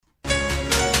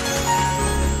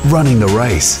Running the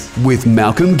Race with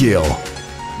Malcolm Gill.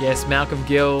 Yes, Malcolm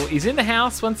Gill is in the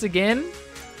house once again.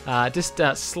 Just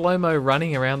slow-mo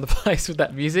running around the place with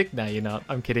that music. No, you're not.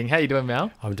 I'm kidding. How you doing, Mal?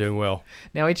 I'm doing well.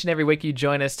 Now, each and every week you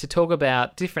join us to talk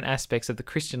about different aspects of the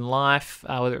Christian life,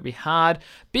 whether it be hard,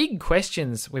 big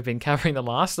questions we've been covering the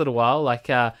last little while, like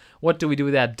what do we do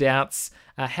with our doubts?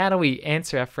 How do we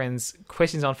answer our friends'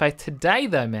 questions on faith? Today,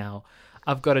 though, Mal,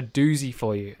 I've got a doozy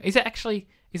for you. Is a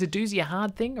doozy a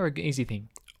hard thing or an easy thing?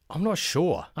 I'm not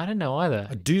sure. I don't know either.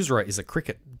 A doosra is a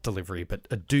cricket delivery, but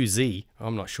a doozy,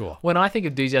 I'm not sure. When I think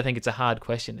of doozy, I think it's a hard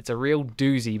question. It's a real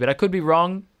doozy, but I could be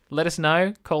wrong. Let us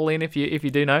know. Call in if you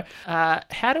do know.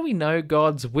 How do we know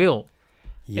God's will?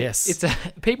 Yes.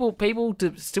 People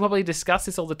still probably discuss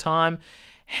this all the time.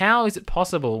 How is it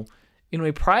possible?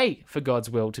 We pray for God's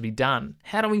will to be done.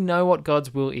 How do we know what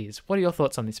God's will is? What are your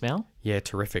thoughts on this, Mel? Yeah,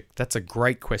 terrific. That's a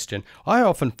great question. I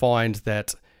often find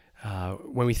that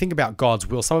when we think about God's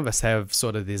will, some of us have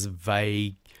sort of this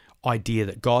vague idea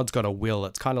that God's got a will.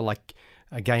 It's kind of like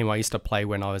a game I used to play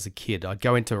when I was a kid. I'd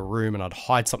go into a room and I'd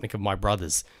hide something of my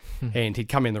brother's, and he'd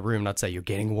come in the room and I'd say, "You're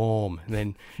getting warm," and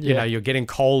then you're getting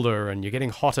colder and you're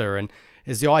getting hotter, and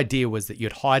as the idea was that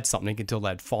you'd hide something until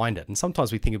they'd find it. And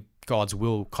sometimes we think of God's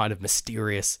will kind of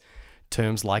mysterious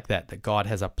terms like that God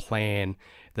has a plan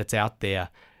that's out there,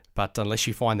 but unless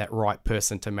you find that right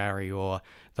person to marry or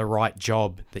the right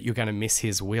job, that you're going to miss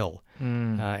his will.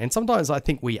 And sometimes I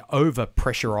think we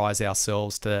over-pressurize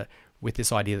ourselves with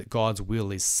this idea that God's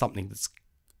will is something that's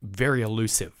very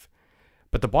elusive.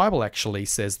 But the Bible actually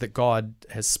says that God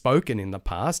has spoken in the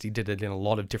past. He did it in a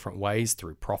lot of different ways,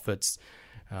 through prophets,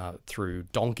 through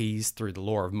donkeys, through the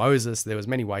law of Moses. There was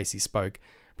many ways he spoke.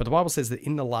 But the Bible says that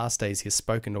in the last days he has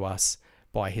spoken to us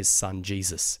by his son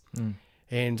Jesus.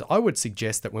 And I would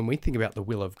suggest that when we think about the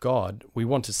will of God, we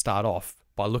want to start off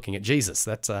by looking at Jesus.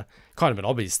 That's a kind of an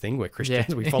obvious thing. We're Christians.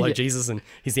 Yeah. We follow Jesus and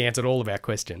he's the answer to all of our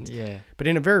questions. Yeah. But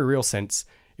in a very real sense,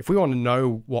 if we want to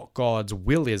know what God's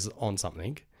will is on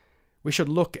something, we should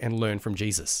look and learn from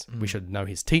Jesus. We should know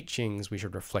his teachings. We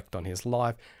should reflect on his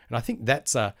life. And I think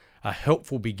that's a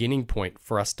helpful beginning point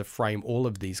for us to frame all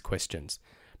of these questions.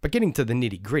 But getting to the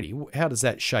nitty-gritty, how does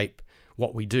that shape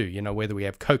what we do? Whether we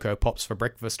have Cocoa Pops for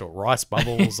breakfast or rice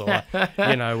bubbles or,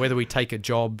 whether we take a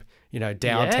job,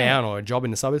 downtown or a job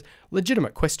in the suburbs.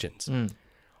 Legitimate questions.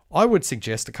 I would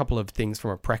suggest a couple of things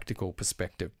from a practical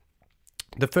perspective.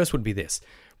 The first would be this.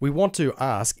 We want to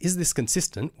ask, is this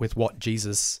consistent with what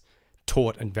Jesus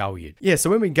taught and valued? Yeah, so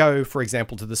when we go, for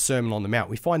example, to the Sermon on the Mount,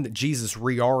 we find that Jesus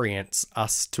reorients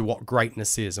us to what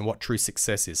greatness is and what true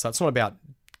success is. So it's not about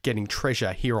getting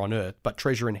treasure here on earth, but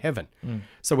treasure in heaven.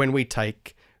 So when we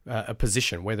take a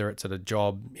position, whether it's at a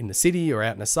job in the city or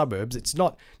out in the suburbs, it's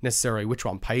not necessarily which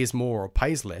one pays more or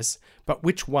pays less, but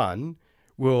which one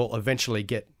will eventually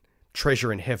get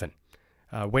treasure in heaven.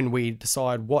 When we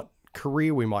decide what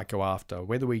career we might go after,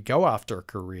 whether we go after a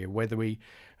career, whether we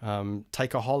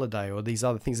take a holiday or these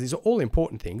other things, these are all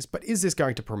important things, but is this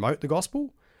going to promote the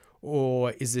gospel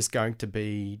or is this going to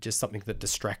be just something that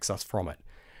distracts us from it?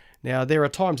 Now, there are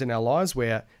times in our lives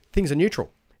where things are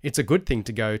neutral. It's a good thing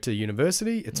to go to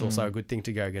university. It's also a good thing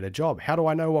to go get a job. How do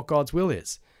I know what God's will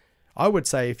is? I would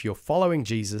say if you're following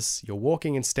Jesus, you're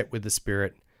walking in step with the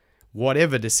Spirit,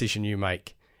 whatever decision you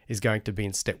make is going to be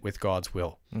in step with God's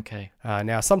will. Okay.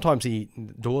 Now, sometimes the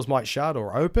doors might shut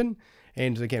or open,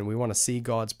 and again, we want to see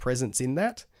God's presence in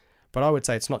that, but I would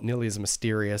say it's not nearly as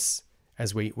mysterious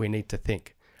as we need to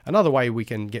think. Another way we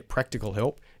can get practical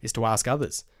help is to ask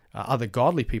others. Other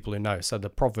godly people who know. So the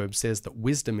proverb says that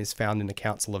wisdom is found in the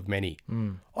counsel of many.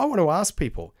 I want to ask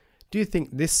people, do you think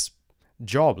this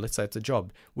job, let's say it's a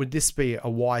job, would this be a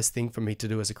wise thing for me to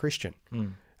do as a Christian?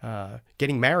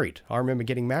 Getting married. I remember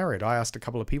getting married. I asked a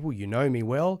couple of people, you know me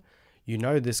well, you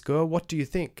know this girl, what do you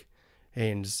think?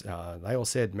 And they all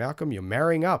said, Malcolm, you're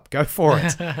marrying up, go for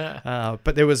it.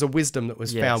 But there was a wisdom that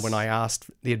was found when I asked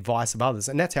the advice of others.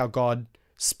 And that's how God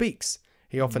speaks.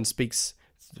 He often speaks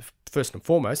first and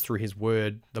foremost through his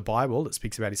word, the Bible, that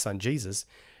speaks about his son Jesus,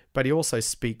 but he also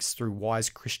speaks through wise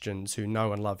Christians who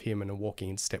know and love him and are walking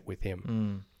in step with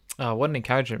him. Oh, what an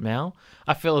encouragement, Mal.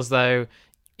 I feel as though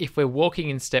if we're walking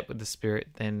in step with the Spirit,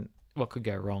 then what could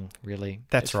go wrong, really?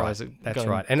 That's right. That's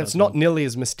right. And it's not nearly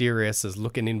as mysterious as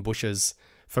looking in bushes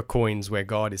for coins where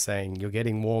God is saying, you're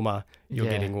getting warmer, you're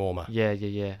getting warmer.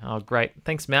 Yeah. Oh, great.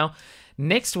 Thanks, Mal.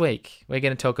 Next week, we're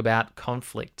going to talk about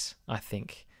conflict, I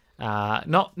think.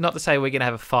 Not to say we're going to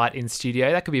have a fight in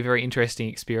studio. That could be a very interesting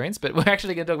experience, but we're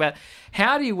actually going to talk about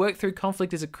how do you work through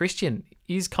conflict as a Christian?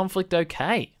 Is conflict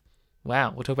okay?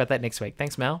 Wow, we'll talk about that next week.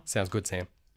 Thanks, Mal. Sounds good, Sam.